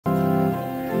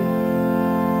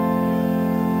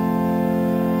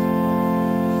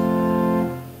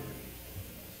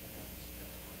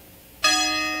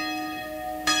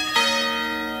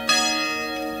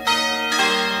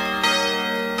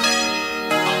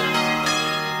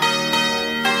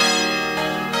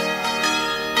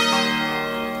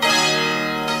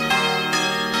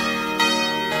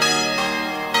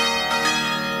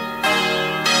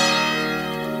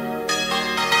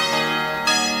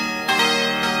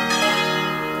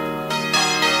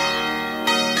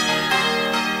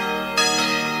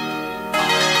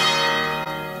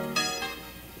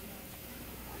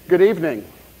Good evening.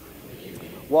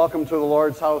 Welcome to the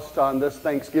Lord's house on this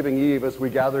Thanksgiving Eve as we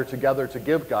gather together to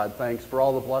give God thanks for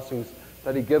all the blessings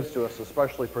that he gives to us,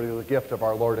 especially for the gift of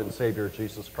our Lord and Savior,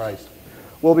 Jesus Christ.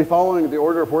 We'll be following the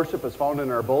order of worship as found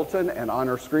in our bulletin and on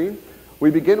our screen.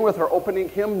 We begin with our opening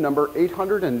hymn, number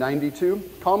 892,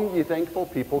 Come Ye Thankful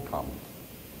People, Come.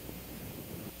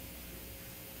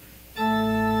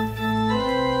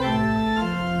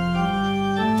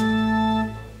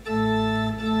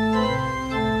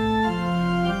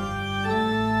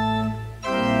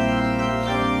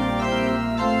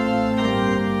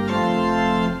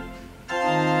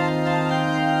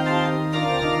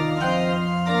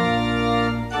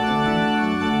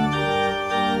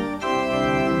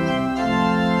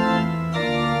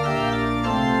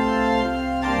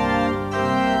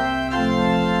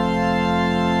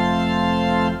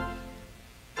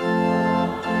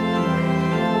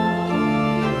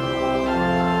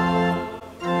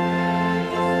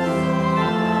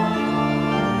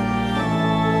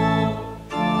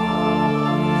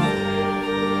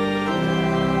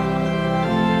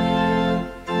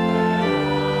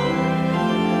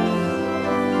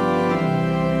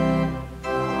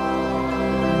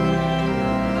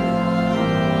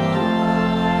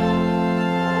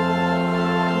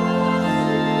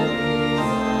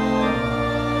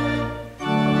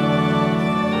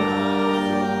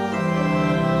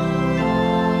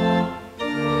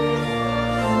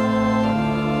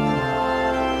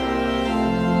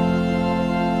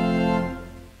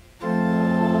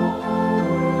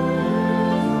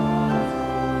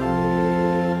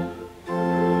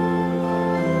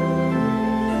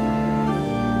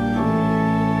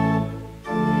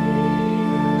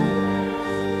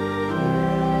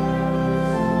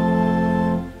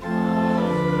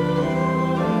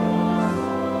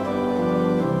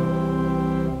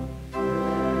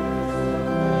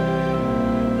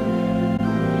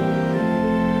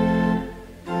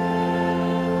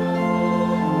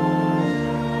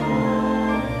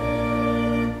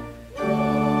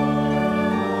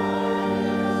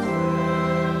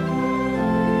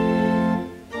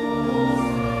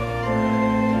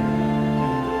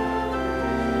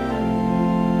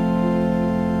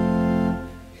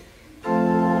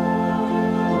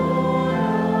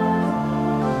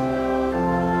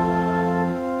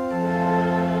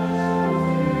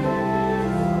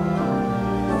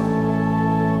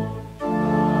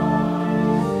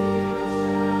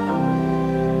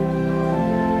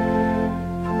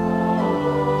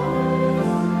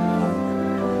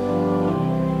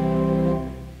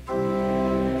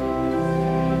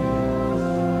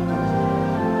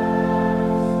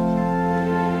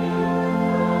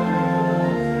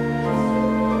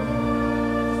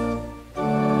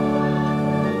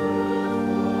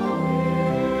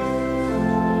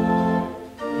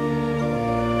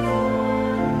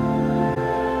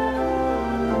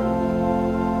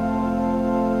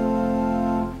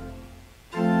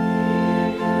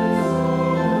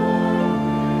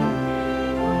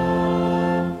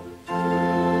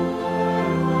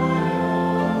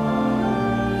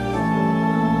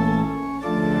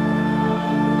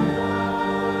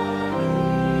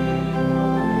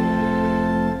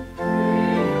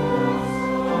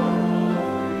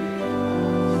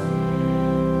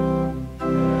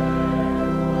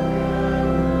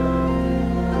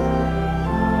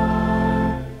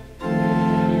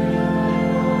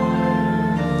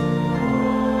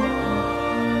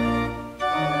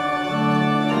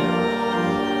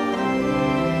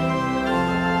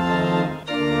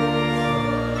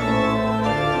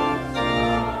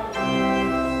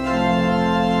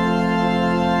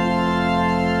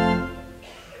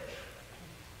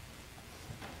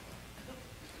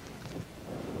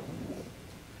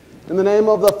 In the name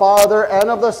of the Father, and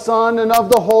of the Son, and of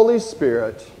the Holy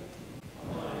Spirit.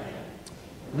 Amen.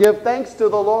 Give thanks to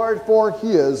the Lord, for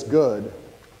he is good.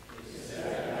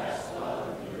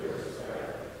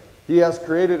 He has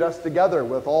created us together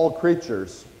with all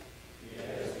creatures. He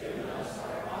has given us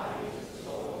our bodies and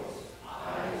souls,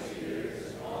 eyes,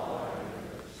 ears, and all our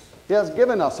members. He has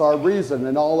given us our reason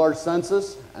and all our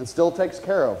senses, and still takes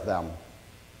care of them.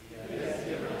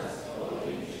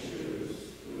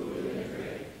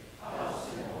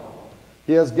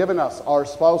 He has given us our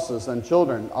spouses and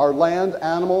children, our land,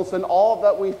 animals, and all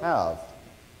that we have.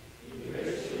 He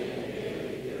richly and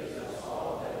daily gives us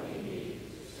all that we need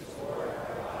to support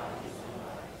our bodies and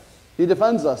lives. He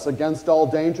defends us against all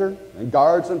danger and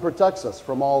guards and protects us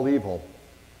from all evil.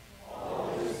 All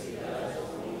this he does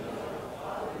only out of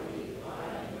fatherly,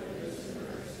 divine goodness and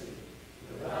mercy,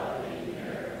 without any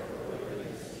merit or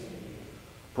worthiness in you.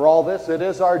 For all this, it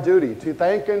is our duty to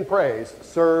thank and praise,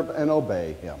 serve and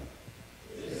obey him.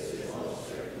 This is most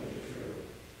certainly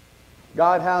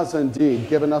God has indeed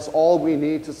given us all we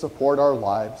need to support our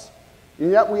lives,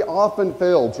 and yet we often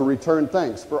fail to return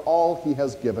thanks for all he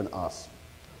has given us.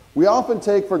 We often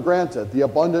take for granted the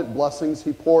abundant blessings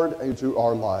he poured into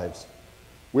our lives.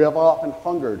 We have often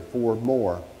hungered for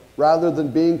more, rather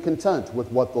than being content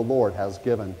with what the Lord has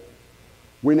given.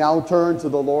 We now turn to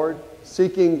the Lord,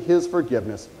 seeking his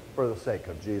forgiveness for the sake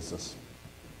of Jesus.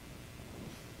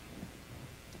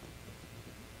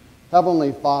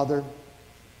 Heavenly Father,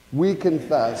 we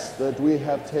confess that we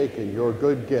have taken your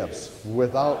good gifts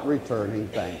without returning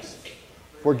thanks.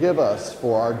 Forgive us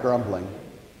for our grumbling.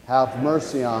 Have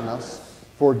mercy on us,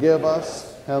 forgive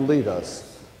us, and lead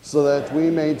us, so that we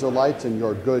may delight in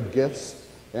your good gifts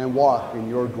and walk in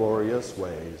your glorious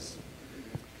ways.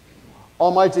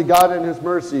 Almighty God in his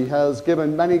mercy has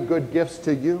given many good gifts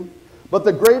to you, but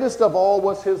the greatest of all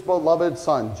was his beloved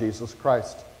Son, Jesus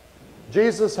Christ.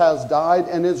 Jesus has died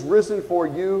and is risen for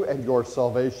you and your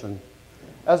salvation.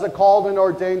 As a called and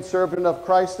ordained servant of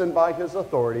Christ and by his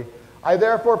authority, I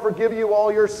therefore forgive you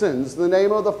all your sins in the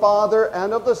name of the Father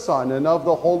and of the Son and of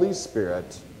the Holy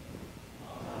Spirit.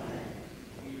 Amen.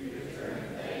 We return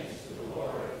thanks to the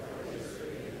Lord for his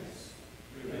forgiveness.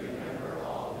 We remember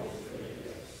all his good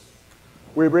gifts.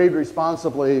 We read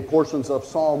responsibly portions of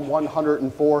Psalm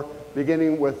 104,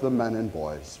 beginning with the men and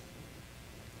boys.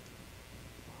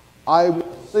 I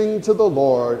will sing to the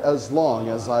Lord as long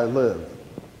as I live.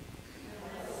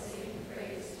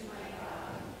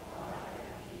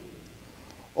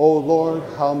 O Lord,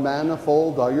 how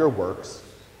manifold are your works.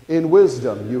 In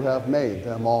wisdom you have made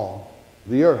them all.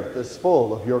 The earth is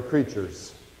full of your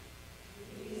creatures.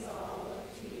 These all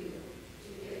look to you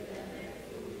to give them their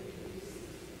food in due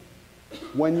season.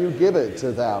 When you give it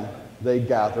to them, they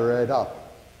gather it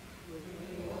up. When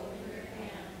you open your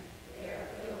hand, they are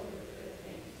filled with good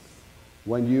things.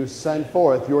 When you send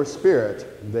forth your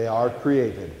Spirit, they are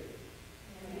created.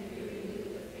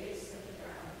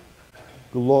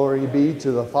 Glory be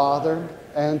to the Father,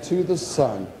 and to the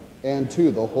Son, and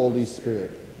to the Holy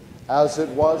Spirit, as it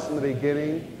was in the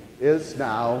beginning, is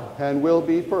now, and will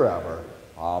be forever.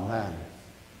 Amen.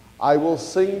 I will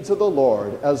sing to the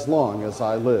Lord as long as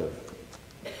I live.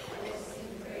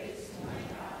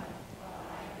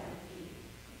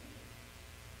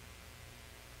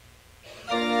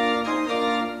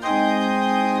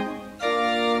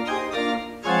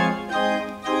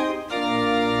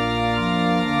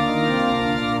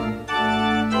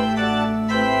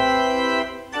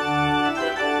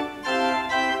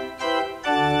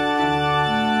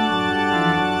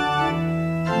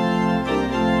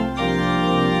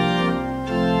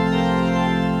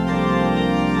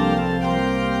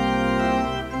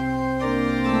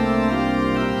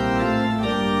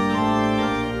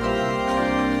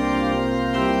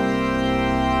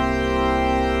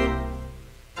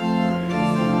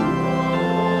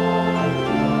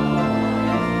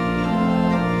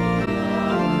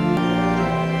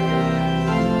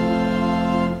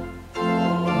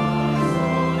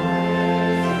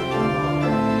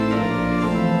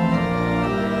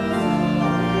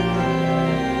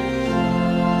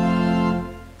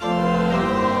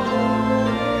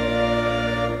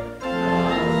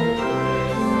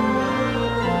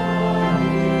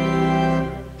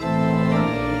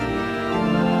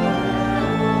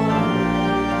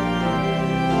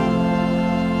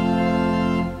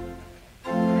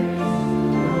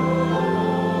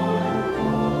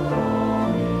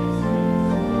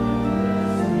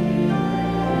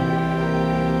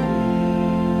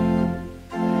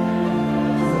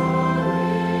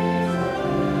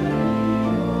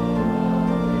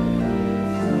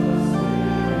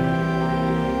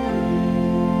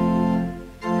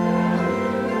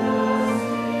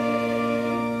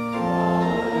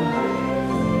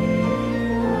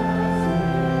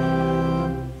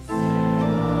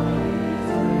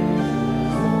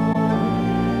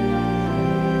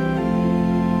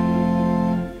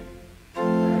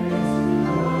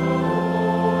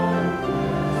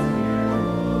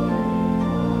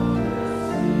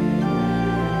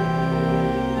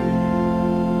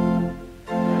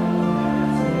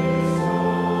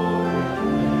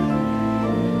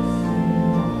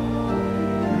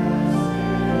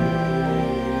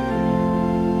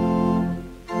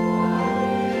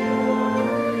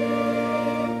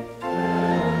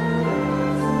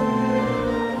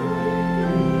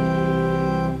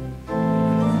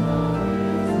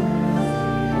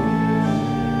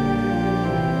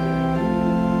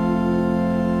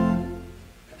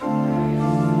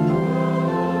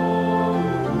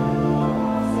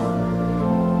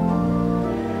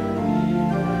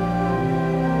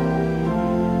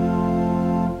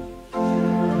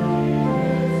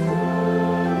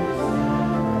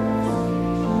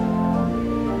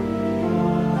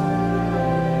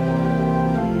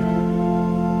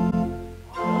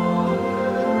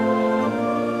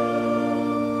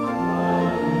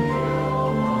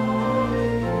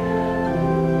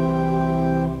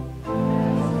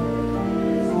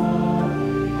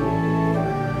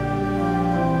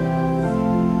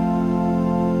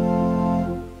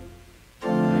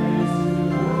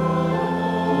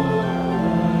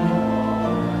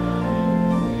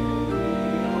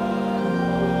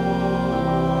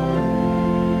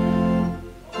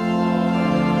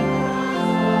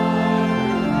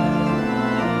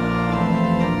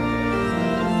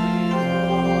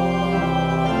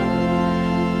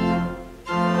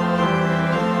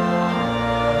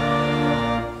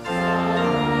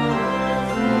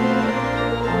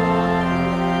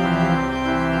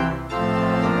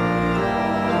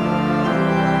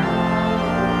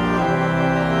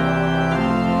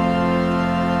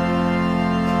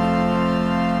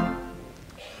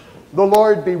 The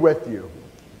Lord be with you.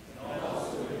 And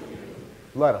also with you.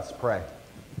 Let us pray.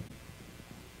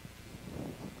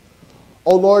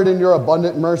 O Lord, in your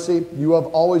abundant mercy, you have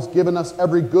always given us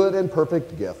every good and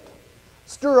perfect gift.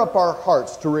 Stir up our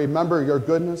hearts to remember your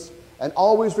goodness and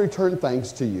always return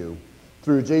thanks to you.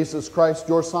 Through Jesus Christ,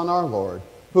 your Son, our Lord,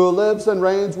 who lives and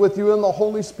reigns with you in the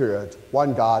Holy Spirit,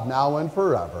 one God, now and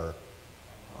forever.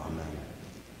 Amen.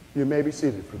 You may be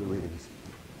seated for the readings.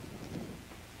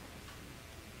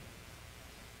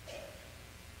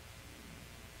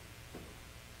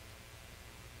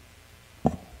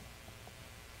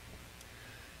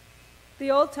 The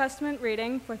Old Testament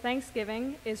reading for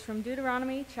Thanksgiving is from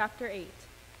Deuteronomy chapter 8.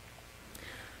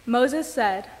 Moses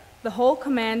said, "The whole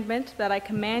commandment that I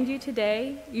command you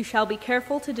today you shall be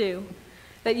careful to do,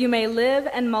 that you may live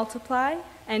and multiply,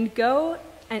 and go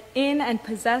in and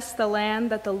possess the land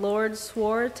that the Lord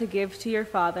swore to give to your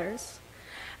fathers.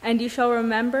 And you shall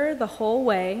remember the whole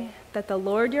way that the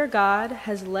Lord your God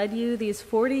has led you these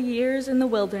 40 years in the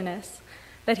wilderness,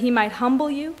 that he might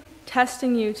humble you,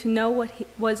 testing you to know what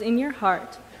was in your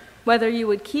heart, whether you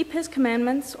would keep his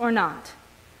commandments or not.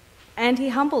 And he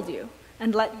humbled you,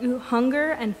 and let you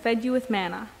hunger and fed you with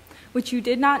manna, which you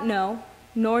did not know,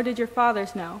 nor did your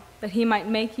fathers know, that he might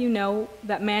make you know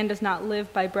that man does not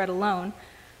live by bread alone,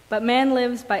 but man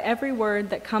lives by every word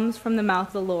that comes from the mouth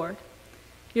of the Lord.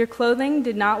 Your clothing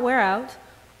did not wear out,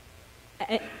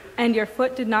 and your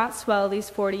foot did not swell these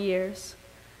 40 years.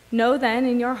 Know then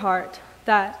in your heart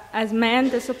that as man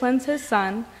disciplines his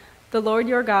son, the Lord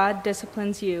your God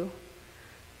disciplines you.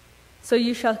 So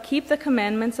you shall keep the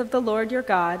commandments of the Lord your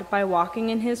God by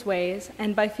walking in his ways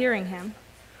and by fearing him.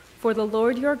 For the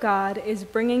Lord your God is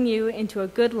bringing you into a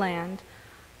good land,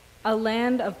 a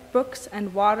land of brooks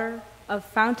and water, of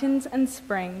fountains and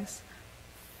springs,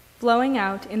 flowing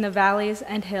out in the valleys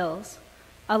and hills,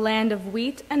 a land of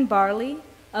wheat and barley,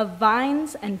 of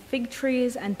vines and fig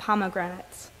trees and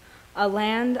pomegranates, a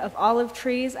land of olive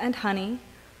trees and honey,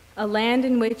 a land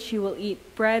in which you will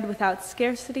eat bread without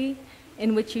scarcity,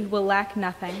 in which you will lack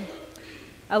nothing,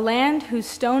 a land whose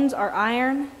stones are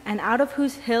iron, and out of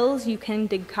whose hills you can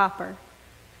dig copper.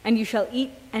 And you shall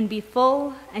eat and be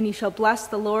full, and you shall bless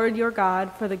the Lord your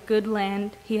God for the good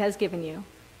land he has given you.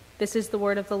 This is the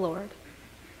word of the Lord.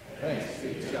 Thanks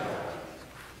be to God.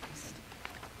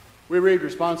 We read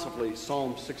responsively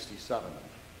Psalm 67.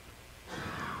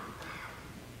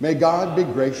 May God be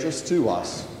gracious to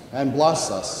us and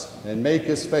bless us and make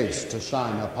his face to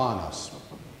shine upon us.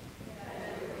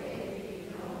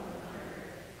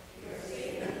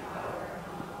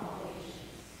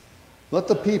 Let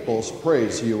the peoples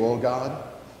praise you, O God.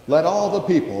 Let all the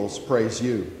peoples praise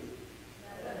you.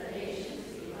 Let the nations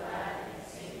be glad and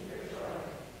sing for joy,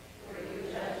 for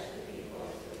you judge the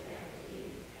peoples with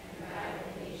equity and guide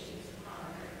the nations upon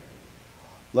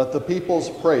earth. Let the peoples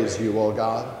praise you, O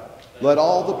God. Let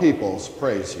all the peoples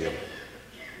praise you.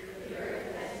 The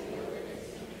earth has yielded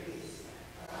its increase.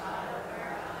 God of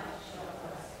our God shall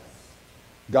bless us.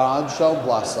 God shall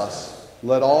bless us.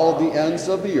 Let all the ends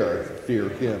of the earth fear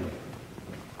him.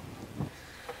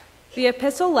 The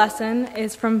epistle lesson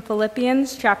is from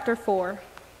Philippians chapter 4.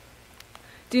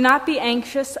 Do not be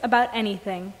anxious about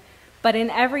anything, but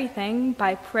in everything,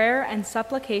 by prayer and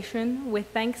supplication with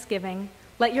thanksgiving,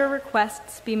 let your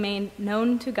requests be made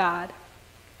known to God.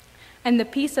 And the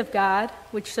peace of God,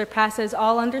 which surpasses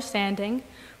all understanding,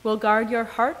 will guard your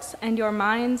hearts and your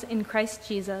minds in Christ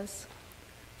Jesus.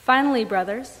 Finally,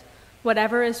 brothers,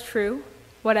 whatever is true,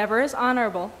 whatever is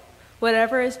honorable,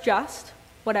 whatever is just,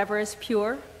 whatever is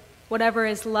pure, whatever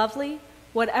is lovely,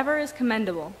 whatever is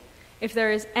commendable, if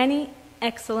there is any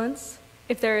excellence,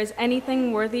 if there is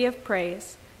anything worthy of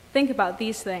praise, think about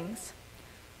these things.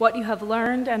 What you have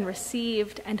learned and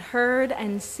received and heard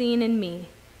and seen in me,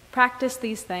 practice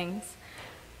these things,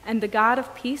 and the God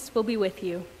of peace will be with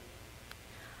you.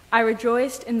 I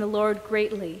rejoiced in the Lord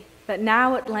greatly that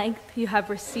now at length you have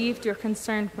received your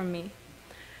concern from me.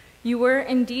 You were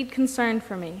indeed concerned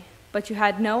for me, but you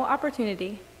had no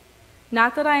opportunity.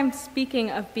 Not that I am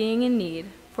speaking of being in need,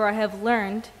 for I have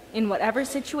learned, in whatever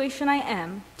situation I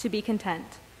am, to be content.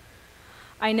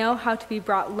 I know how to be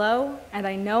brought low, and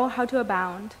I know how to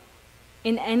abound.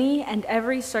 In any and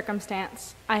every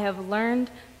circumstance, I have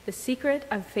learned the secret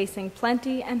of facing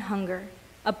plenty and hunger,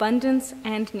 abundance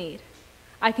and need.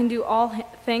 I can do all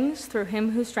things through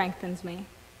him who strengthens me.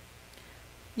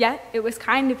 Yet it was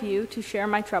kind of you to share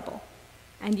my trouble.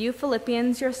 And you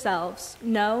Philippians yourselves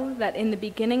know that in the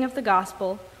beginning of the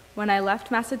gospel, when I left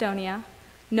Macedonia,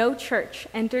 no church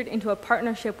entered into a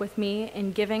partnership with me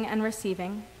in giving and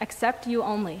receiving, except you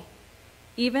only.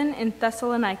 Even in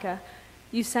Thessalonica,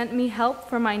 you sent me help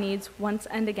for my needs once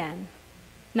and again.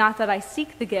 Not that I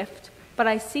seek the gift, but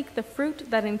I seek the fruit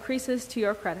that increases to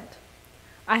your credit.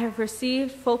 I have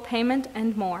received full payment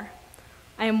and more.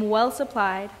 I am well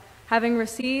supplied, having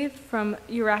received from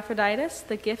Epaphroditus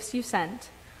the gifts you sent,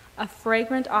 a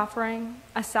fragrant offering,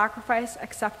 a sacrifice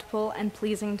acceptable and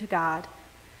pleasing to God.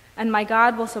 And my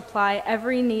God will supply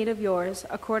every need of yours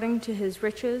according to his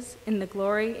riches in the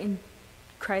glory in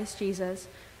Christ Jesus.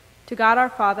 To God our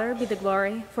Father be the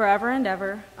glory forever and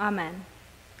ever. Amen.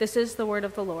 This is the word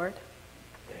of the Lord.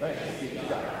 Thanks be to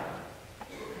God.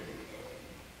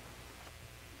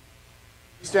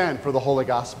 Stand for the Holy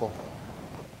Gospel.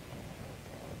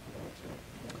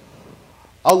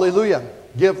 Alleluia.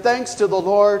 Give thanks to the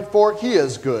Lord, for he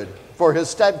is good, for his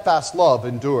steadfast love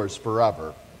endures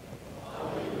forever.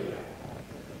 Alleluia.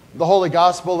 The Holy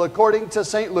Gospel according to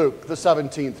St. Luke, the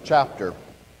 17th chapter.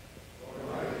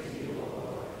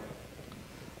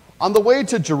 On the way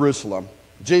to Jerusalem,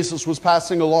 Jesus was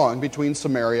passing along between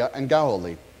Samaria and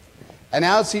Galilee. And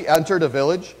as he entered a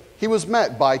village, he was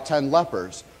met by 10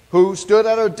 lepers, who stood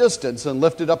at a distance and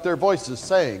lifted up their voices,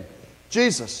 saying,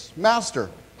 Jesus, Master,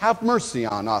 have mercy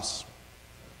on us.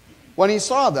 When he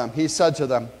saw them, he said to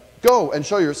them, Go and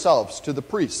show yourselves to the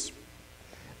priests.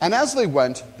 And as they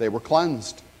went, they were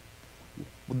cleansed.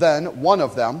 Then one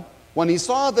of them, when he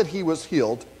saw that he was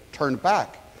healed, turned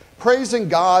back, praising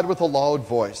God with a loud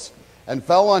voice, and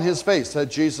fell on his face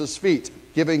at Jesus' feet,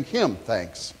 giving him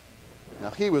thanks.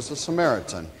 Now he was a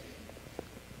Samaritan.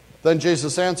 Then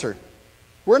Jesus answered,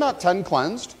 Were not 10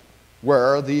 cleansed?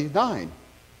 Where are the 9?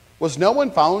 Was no one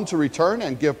found to return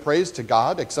and give praise to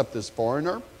God except this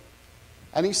foreigner?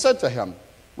 And he said to him,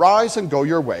 Rise and go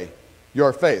your way.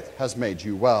 Your faith has made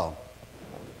you well.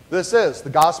 This is the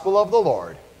gospel of the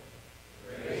Lord.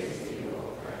 Praise to you,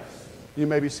 O Christ. You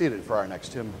may be seated for our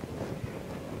next hymn.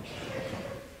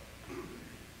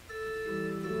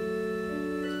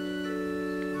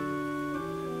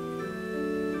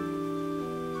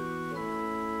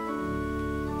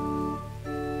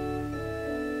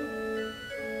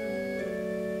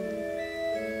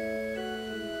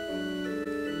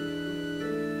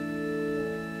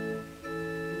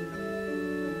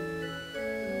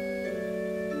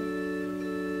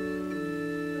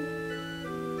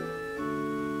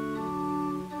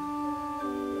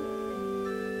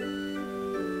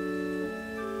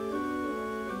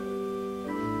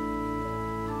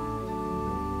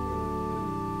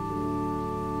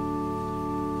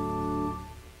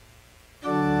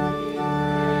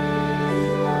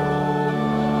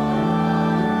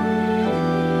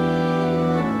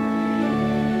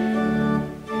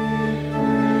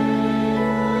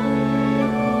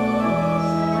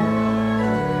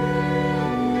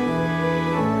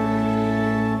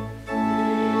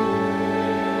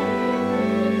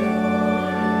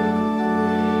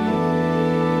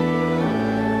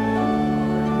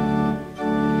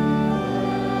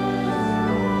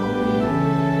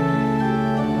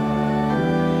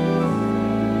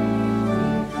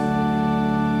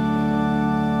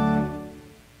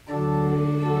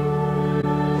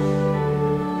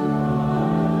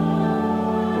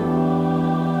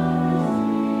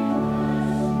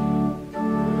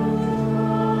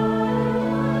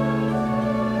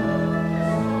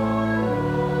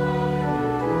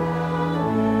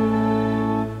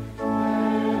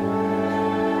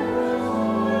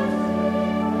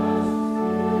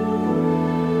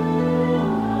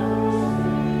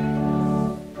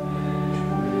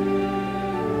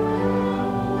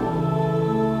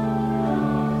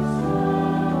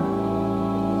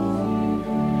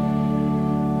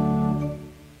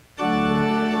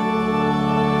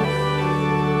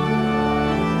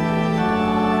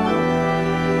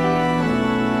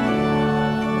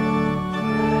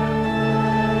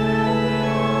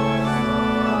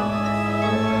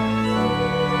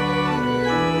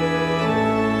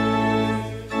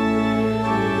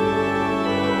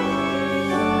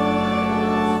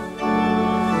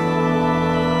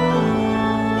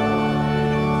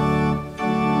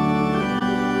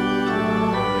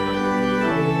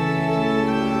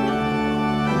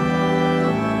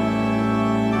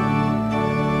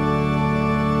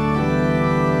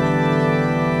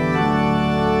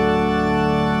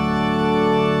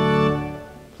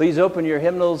 Please open your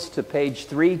hymnals to page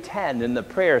 310 in the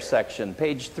prayer section,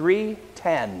 page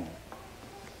 310.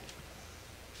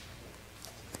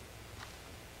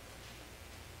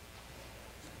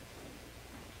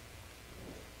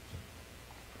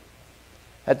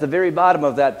 At the very bottom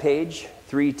of that page,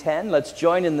 310, let's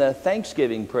join in the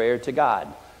thanksgiving prayer to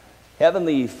God.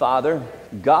 Heavenly Father,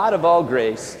 God of all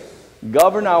grace,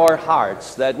 Govern our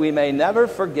hearts that we may never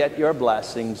forget your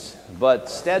blessings,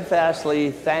 but steadfastly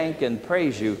thank and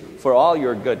praise you for all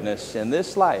your goodness in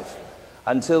this life,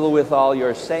 until with all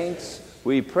your saints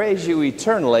we praise you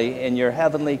eternally in your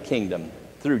heavenly kingdom,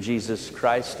 through Jesus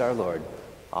Christ our Lord.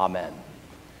 Amen.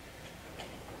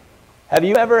 Have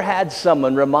you ever had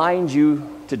someone remind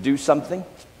you to do something?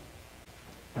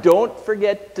 Don't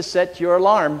forget to set your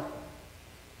alarm,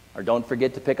 or don't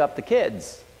forget to pick up the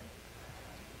kids.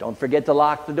 Don't forget to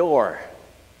lock the door.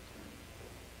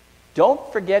 Don't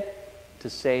forget to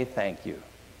say thank you.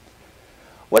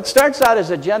 What starts out as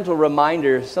a gentle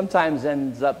reminder sometimes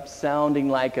ends up sounding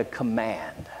like a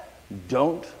command.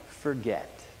 Don't forget.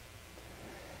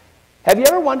 Have you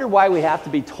ever wondered why we have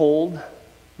to be told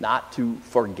not to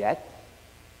forget?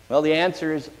 Well, the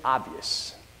answer is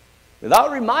obvious.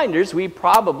 Without reminders, we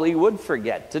probably would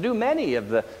forget to do many of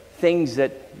the things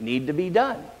that need to be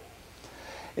done.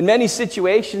 In many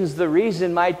situations, the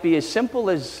reason might be as simple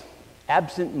as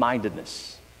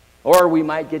absent-mindedness, or we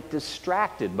might get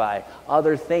distracted by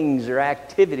other things or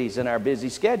activities in our busy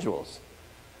schedules.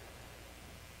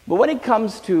 But when it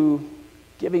comes to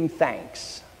giving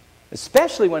thanks,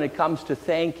 especially when it comes to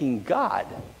thanking God,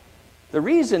 the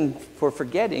reason for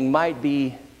forgetting might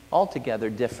be altogether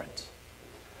different.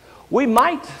 We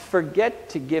might forget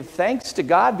to give thanks to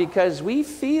God because we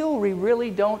feel we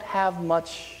really don't have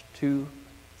much to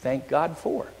thank God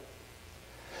for.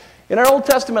 In our Old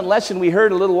Testament lesson we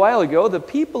heard a little while ago, the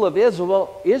people of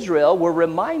Israel were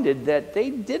reminded that they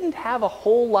didn't have a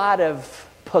whole lot of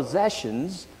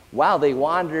possessions while they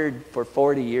wandered for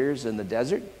 40 years in the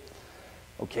desert.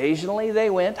 Occasionally they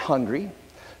went hungry.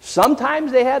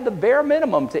 Sometimes they had the bare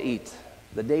minimum to eat,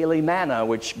 the daily manna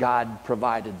which God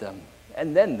provided them.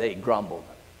 And then they grumbled.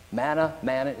 Manna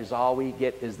is all we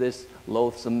get, is this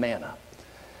loathsome manna.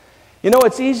 You know,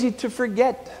 it's easy to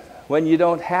forget when you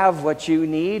don't have what you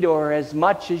need or as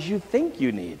much as you think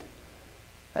you need.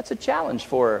 That's a challenge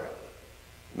for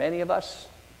many of us.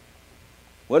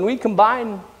 When we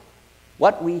combine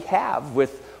what we have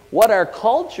with what our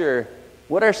culture,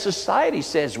 what our society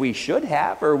says we should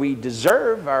have or we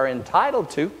deserve, are entitled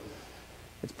to,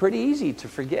 it's pretty easy to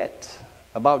forget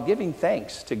about giving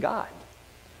thanks to God.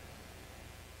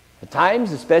 At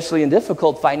times, especially in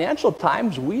difficult financial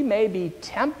times, we may be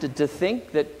tempted to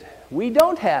think that we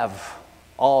don't have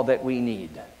all that we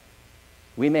need.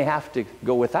 We may have to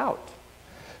go without.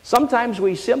 Sometimes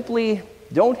we simply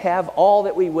don't have all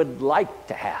that we would like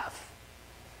to have.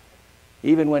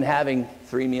 Even when having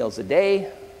 3 meals a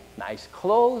day, nice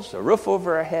clothes, a roof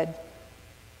over our head,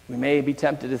 we may be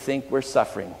tempted to think we're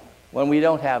suffering when we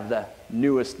don't have the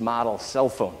newest model cell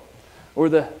phone or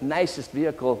the nicest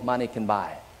vehicle money can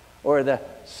buy, or the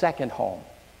second home.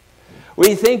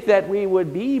 We think that we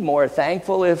would be more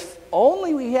thankful if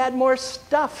only we had more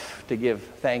stuff to give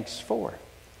thanks for.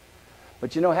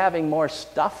 But you know, having more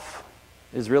stuff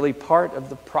is really part of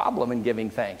the problem in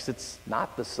giving thanks. It's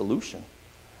not the solution.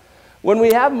 When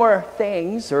we have more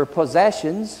things or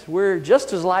possessions, we're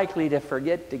just as likely to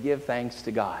forget to give thanks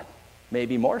to God,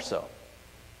 maybe more so.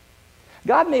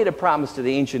 God made a promise to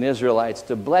the ancient Israelites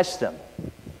to bless them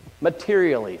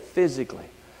materially, physically.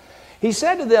 He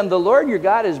said to them, the Lord your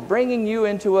God is bringing you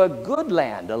into a good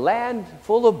land, a land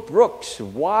full of brooks,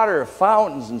 water,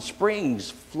 fountains, and springs,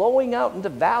 flowing out into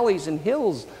valleys and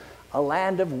hills, a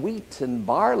land of wheat and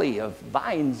barley, of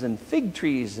vines and fig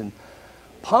trees and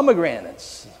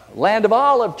pomegranates, a land of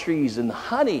olive trees and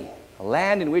honey, a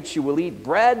land in which you will eat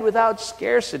bread without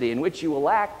scarcity, in which you will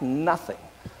lack nothing,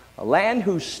 a land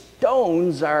whose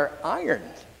stones are iron,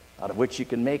 out of which you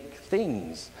can make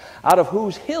things, out of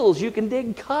whose hills you can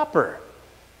dig copper.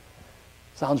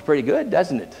 Sounds pretty good,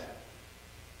 doesn't it?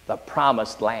 The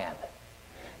promised land.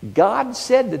 God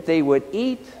said that they would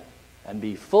eat and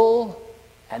be full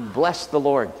and bless the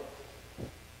Lord.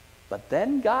 But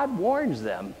then God warns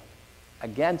them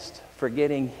against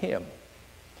forgetting Him.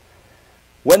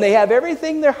 When they have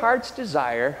everything their hearts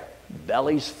desire,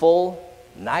 bellies full,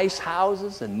 nice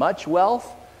houses, and much wealth,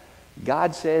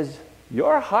 God says,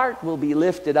 your heart will be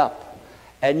lifted up,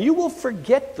 and you will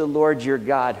forget the Lord your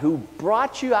God who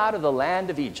brought you out of the land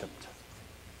of Egypt.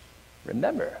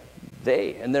 Remember,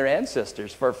 they and their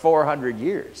ancestors for 400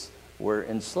 years were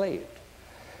enslaved.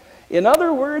 In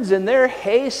other words, in their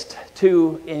haste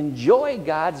to enjoy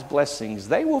God's blessings,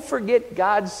 they will forget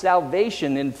God's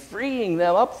salvation in freeing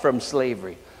them up from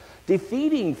slavery,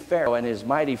 defeating Pharaoh and his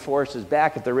mighty forces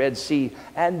back at the Red Sea,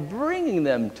 and bringing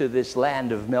them to this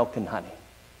land of milk and honey.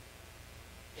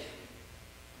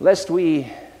 Lest we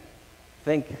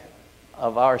think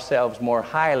of ourselves more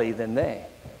highly than they,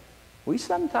 we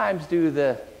sometimes do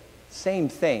the same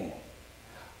thing.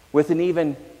 with an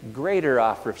even greater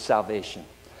offer of salvation.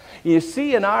 You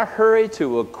see, in our hurry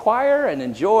to acquire and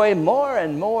enjoy more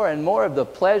and more and more of the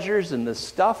pleasures and the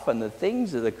stuff and the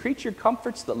things of the creature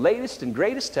comforts, the latest and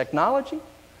greatest technology,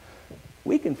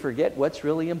 we can forget what's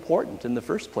really important in the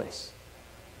first place.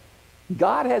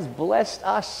 God has blessed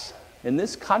us in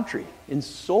this country in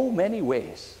so many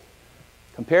ways.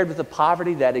 Compared with the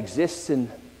poverty that exists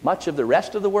in much of the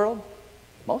rest of the world,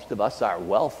 most of us are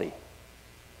wealthy.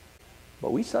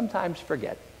 But we sometimes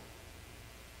forget.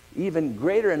 Even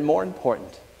greater and more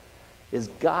important is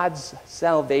God's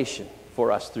salvation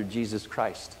for us through Jesus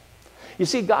Christ. You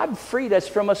see, God freed us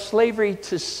from a slavery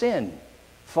to sin,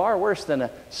 far worse than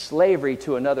a slavery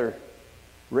to another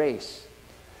race.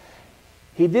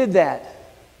 He did that,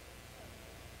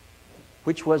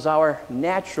 which was our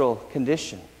natural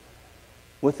condition,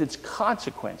 with its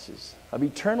consequences of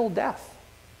eternal death.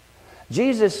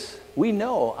 Jesus, we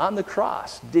know, on the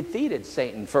cross, defeated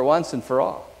Satan for once and for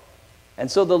all. And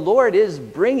so the Lord is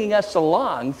bringing us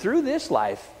along through this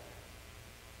life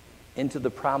into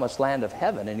the promised land of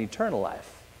heaven and eternal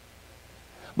life.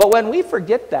 But when we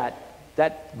forget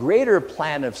that greater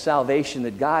plan of salvation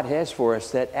that God has for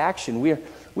us, that action,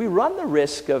 we run the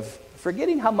risk of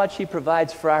forgetting how much He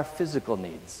provides for our physical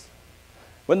needs.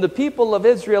 When the people of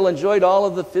Israel enjoyed all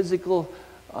of the physical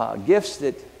gifts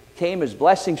that came as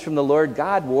blessings from the Lord,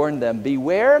 God warned them,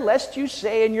 "Beware lest you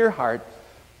say in your heart,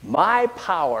 'My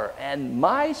power and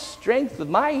my strength of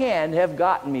my hand have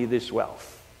gotten me this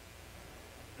wealth.'"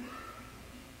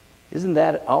 Isn't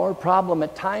that our problem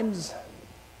at times?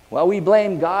 Well, we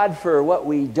blame God for what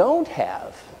we don't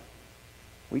have.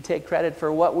 We take credit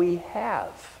for what we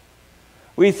have.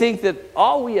 We think that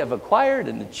all we have acquired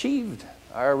and achieved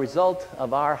are a result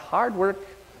of our hard work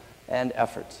and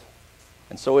effort.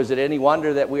 And so is it any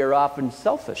wonder that we are often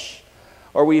selfish,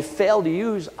 or we fail to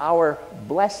use our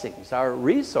blessings, our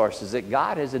resources that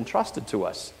God has entrusted to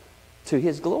us to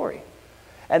His glory,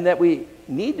 and that we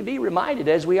need to be reminded,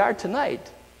 as we are tonight,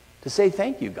 to say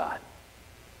thank you, God.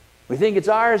 We think it's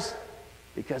ours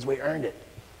because we earned it.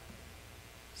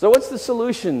 So what's the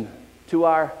solution to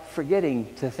our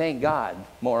forgetting to thank God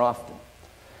more often?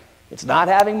 It's not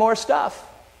having more stuff.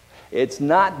 It's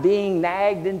not being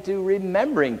nagged into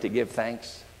remembering to give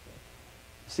thanks.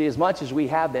 See, as much as we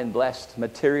have been blessed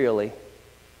materially,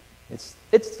 it's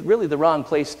really the wrong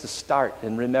place to start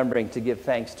in remembering to give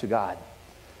thanks to God.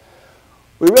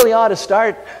 We really ought to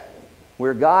start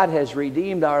where God has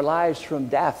redeemed our lives from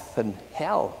death and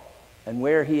hell, and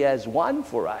where He has won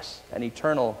for us an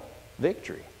eternal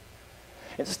victory.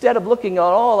 Instead of looking at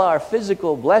all our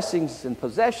physical blessings and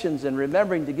possessions and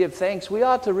remembering to give thanks, we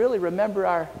ought to really remember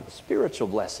our spiritual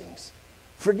blessings.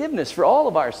 Forgiveness for all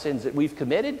of our sins that we've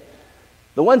committed,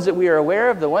 the ones that we are aware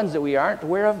of, the ones that we aren't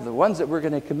aware of, the ones that we're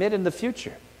going to commit in the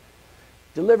future.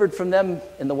 Delivered from them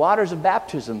in the waters of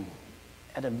baptism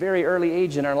at a very early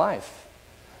age in our life.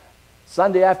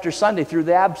 Sunday after Sunday through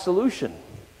the absolution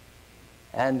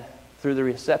and through the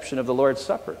reception of the Lord's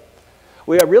Supper.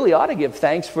 We really ought to give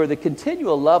thanks for the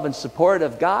continual love and support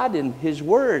of God in His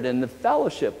Word and the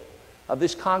fellowship of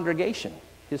this congregation,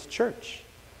 His church.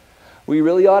 We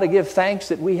really ought to give thanks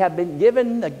that we have been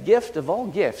given the gift of all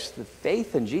gifts, the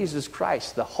faith in Jesus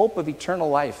Christ, the hope of eternal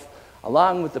life,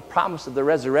 along with the promise of the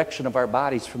resurrection of our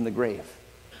bodies from the grave.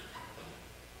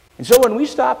 And so when we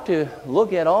stop to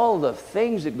look at all the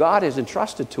things that God has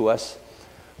entrusted to us,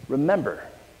 remember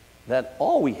that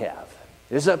all we have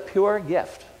is a pure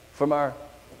gift from our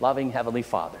loving Heavenly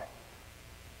Father.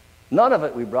 None of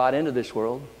it we brought into this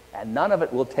world, and none of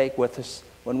it we'll take with us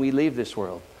when we leave this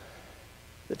world.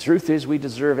 The truth is, we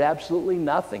deserve absolutely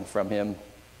nothing from Him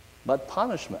but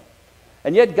punishment.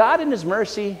 And yet God in His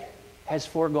mercy has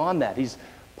foregone that. He's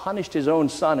punished His own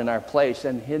Son in our place,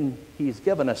 and He's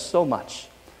given us so much.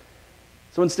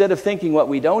 So instead of thinking what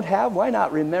we don't have, why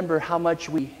not remember how much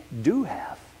we do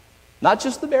have? Not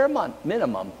just the bare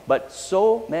minimum, but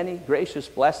so many gracious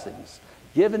blessings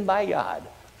given by God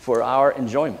for our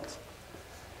enjoyment.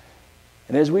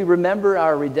 And as we remember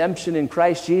our redemption in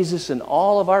Christ Jesus and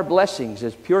all of our blessings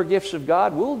as pure gifts of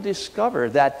God, we'll discover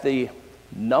that the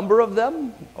number of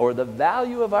them or the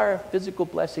value of our physical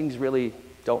blessings really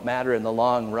don't matter in the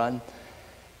long run.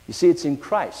 You see, it's in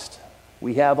Christ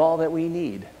we have all that we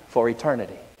need for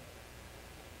eternity.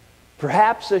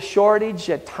 Perhaps a shortage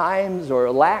at times or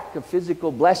a lack of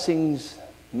physical blessings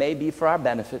may be for our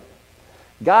benefit.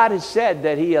 God has said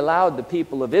that He allowed the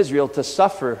people of Israel to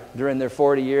suffer during their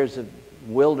 40 years of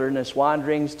wilderness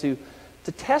wanderings to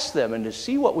test them and to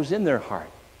see what was in their heart.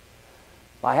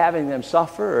 By having them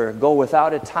suffer or go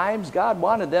without at times, God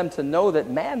wanted them to know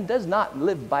that man does not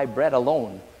live by bread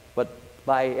alone, but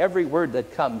by every word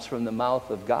that comes from the mouth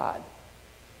of God.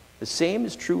 The same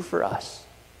is true for us.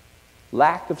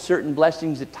 Lack of certain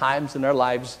blessings at times in our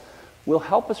lives will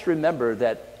help us remember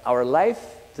that our life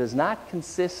does not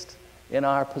consist in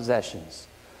our possessions.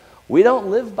 We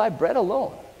don't live by bread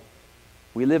alone.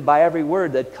 We live by every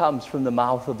word that comes from the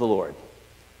mouth of the Lord.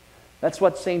 That's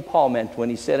what St. Paul meant when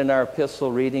he said in our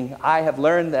epistle reading, I have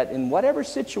learned that in whatever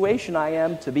situation I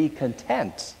am to be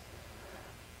content.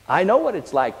 I know what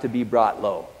it's like to be brought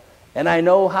low, and I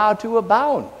know how to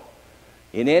abound.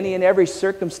 In any and every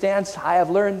circumstance, I have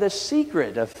learned the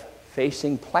secret of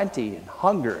facing plenty and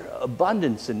hunger,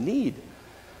 abundance and need.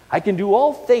 I can do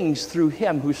all things through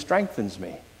him who strengthens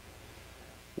me.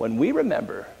 When we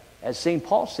remember, as St.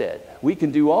 Paul said, we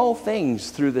can do all things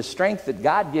through the strength that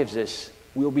God gives us,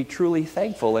 we'll be truly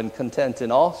thankful and content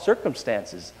in all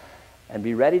circumstances and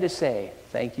be ready to say,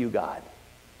 thank you, God.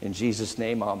 In Jesus'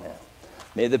 name, amen.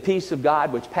 May the peace of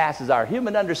God, which passes our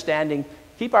human understanding,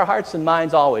 keep our hearts and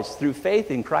minds always through faith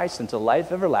in Christ until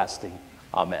life everlasting.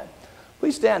 Amen.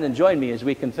 Please stand and join me as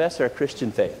we confess our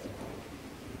Christian faith.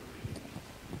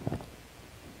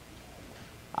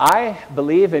 I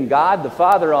believe in God, the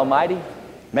Father Almighty,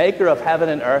 maker of heaven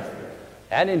and earth,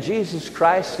 and in Jesus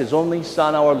Christ, his only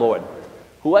Son, our Lord,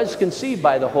 who was conceived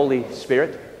by the Holy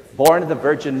Spirit, born of the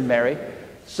Virgin Mary,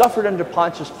 suffered under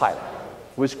Pontius Pilate,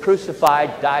 was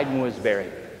crucified, died, and was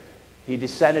buried. He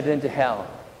descended into hell.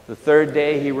 The third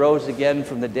day he rose again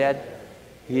from the dead.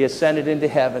 He ascended into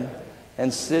heaven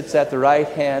and sits at the right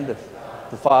hand of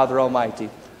the Father Almighty.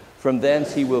 From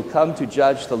thence he will come to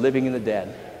judge the living and the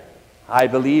dead. I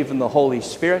believe in the Holy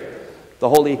Spirit, the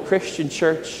holy Christian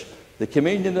church, the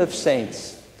communion of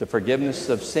saints, the forgiveness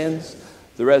of sins,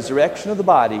 the resurrection of the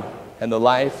body, and the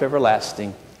life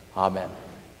everlasting. Amen.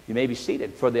 You may be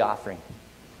seated for the offering.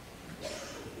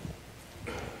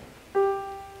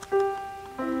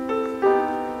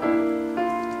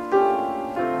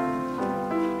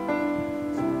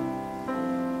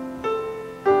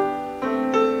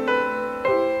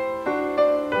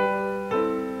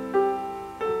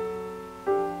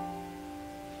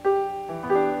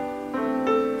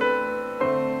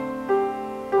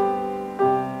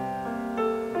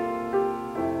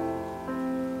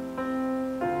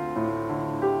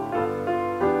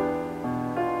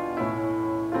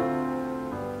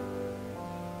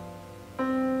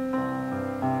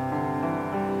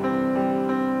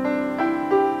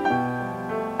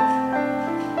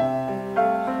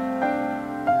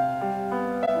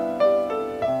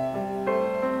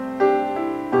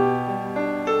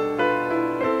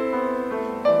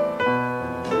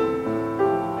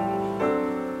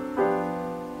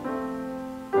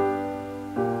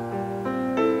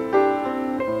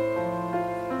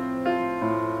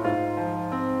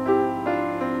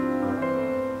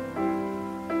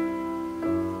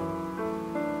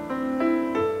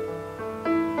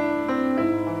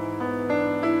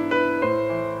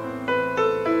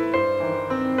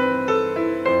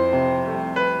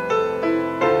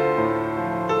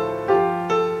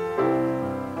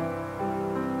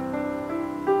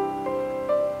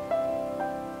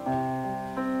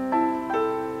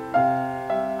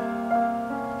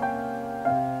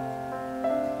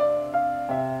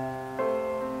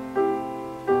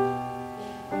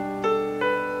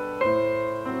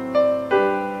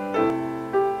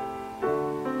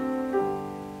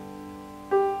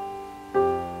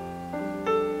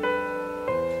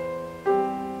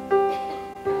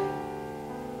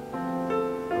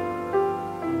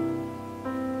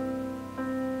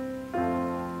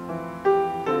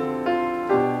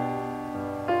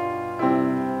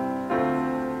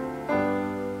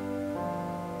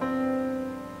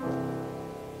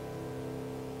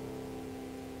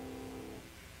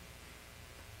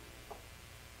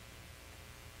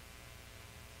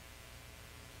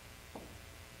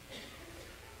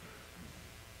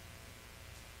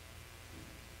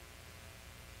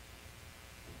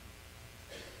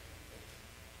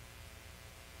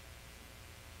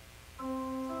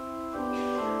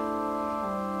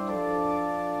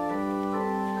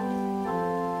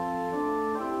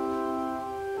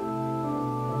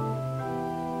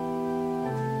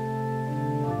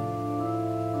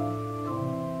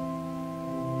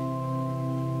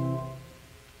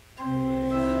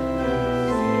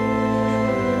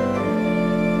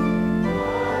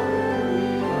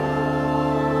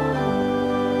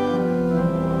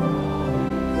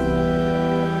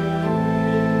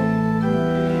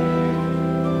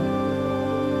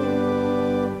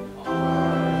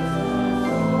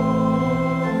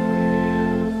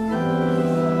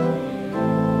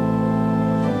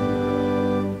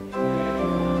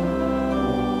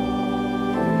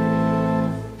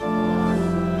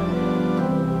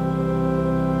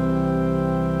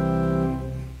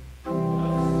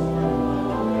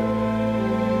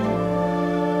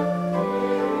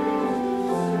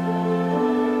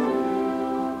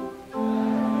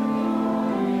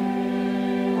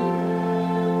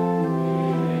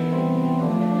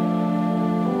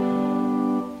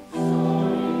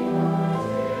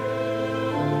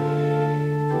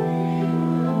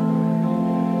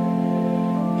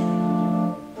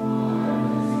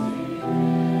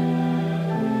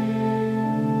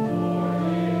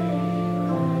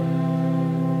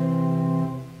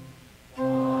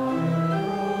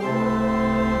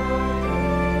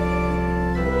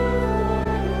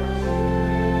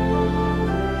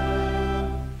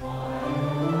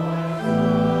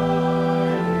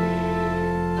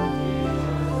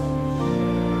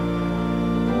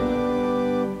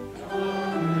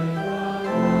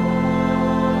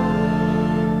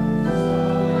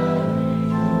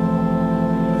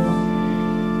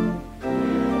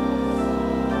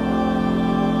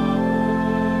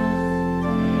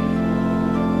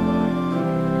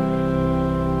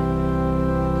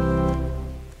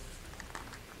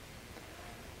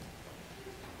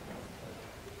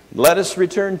 Let us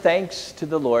return thanks to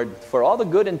the Lord for all the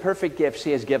good and perfect gifts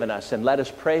he has given us, and let us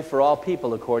pray for all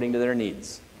people according to their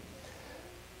needs.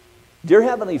 Dear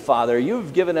Heavenly Father,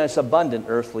 you've given us abundant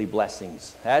earthly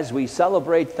blessings. As we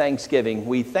celebrate Thanksgiving,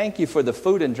 we thank you for the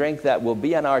food and drink that will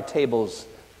be on our tables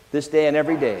this day and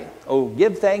every day. Oh,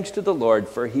 give thanks to the Lord,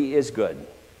 for he is good.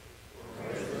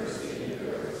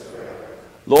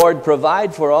 Lord,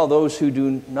 provide for all those who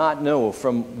do not know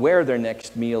from where their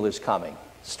next meal is coming.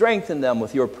 Strengthen them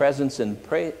with your presence and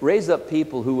raise up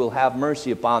people who will have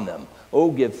mercy upon them. Oh,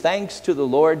 give thanks to the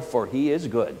Lord, for he is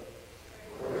good.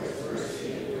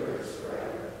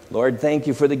 Lord, thank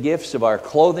you for the gifts of our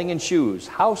clothing and shoes,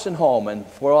 house and home, and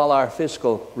for all our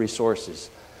fiscal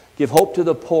resources. Give hope to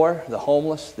the poor, the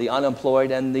homeless, the unemployed,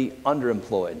 and the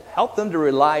underemployed. Help them to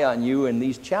rely on you in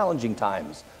these challenging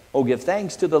times. Oh, give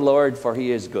thanks to the Lord, for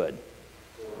he is good.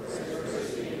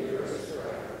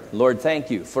 Lord, thank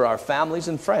you for our families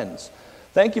and friends.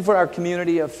 Thank you for our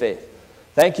community of faith.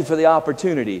 Thank you for the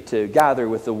opportunity to gather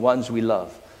with the ones we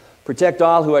love. Protect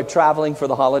all who are traveling for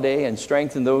the holiday and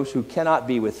strengthen those who cannot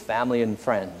be with family and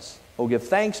friends. Oh, give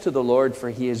thanks to the Lord, for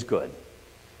he is good.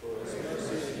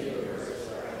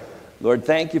 Lord,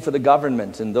 thank you for the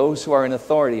government and those who are in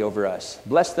authority over us.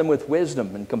 Bless them with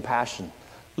wisdom and compassion.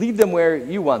 Lead them where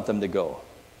you want them to go.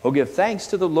 Oh, give thanks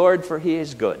to the Lord, for he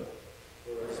is good.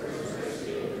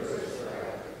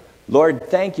 Lord,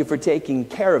 thank you for taking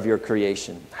care of your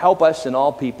creation. Help us and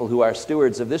all people who are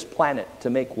stewards of this planet to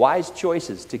make wise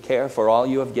choices to care for all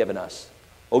you have given us.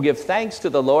 Oh, give thanks to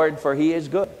the Lord, for he is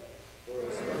good.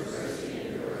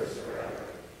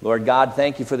 Lord God,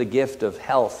 thank you for the gift of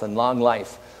health and long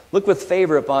life. Look with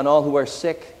favor upon all who are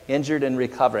sick, injured, and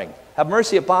recovering. Have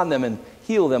mercy upon them and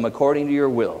heal them according to your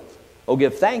will. Oh,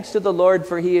 give thanks to the Lord,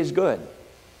 for he is good.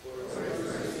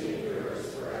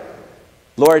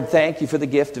 Lord, thank you for the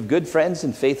gift of good friends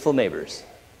and faithful neighbors.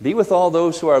 Be with all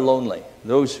those who are lonely,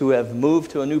 those who have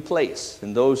moved to a new place,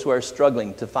 and those who are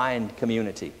struggling to find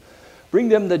community. Bring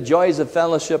them the joys of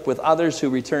fellowship with others who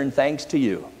return thanks to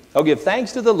you. Oh, give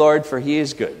thanks to the Lord, for he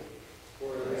is good.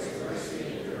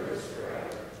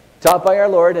 Taught by our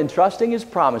Lord and trusting his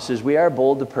promises, we are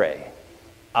bold to pray.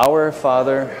 Our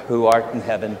Father, who art in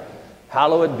heaven,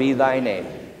 hallowed be thy name.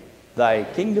 Thy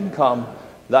kingdom come,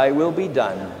 thy will be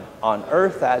done, on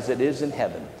earth as it is in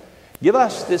heaven. Give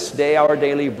us this day our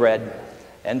daily bread,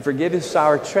 and forgive us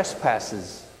our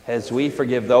trespasses, as we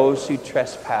forgive those who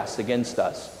trespass against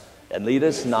us. And lead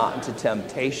us not into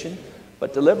temptation,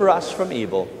 but deliver us from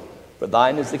evil. For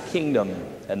thine is the kingdom,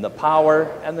 and the power,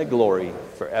 and the glory,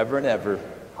 forever and ever.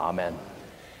 Amen.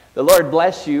 The Lord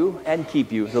bless you and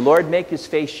keep you. The Lord make his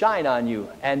face shine on you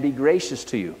and be gracious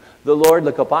to you. The Lord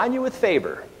look upon you with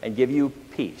favor and give you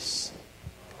peace.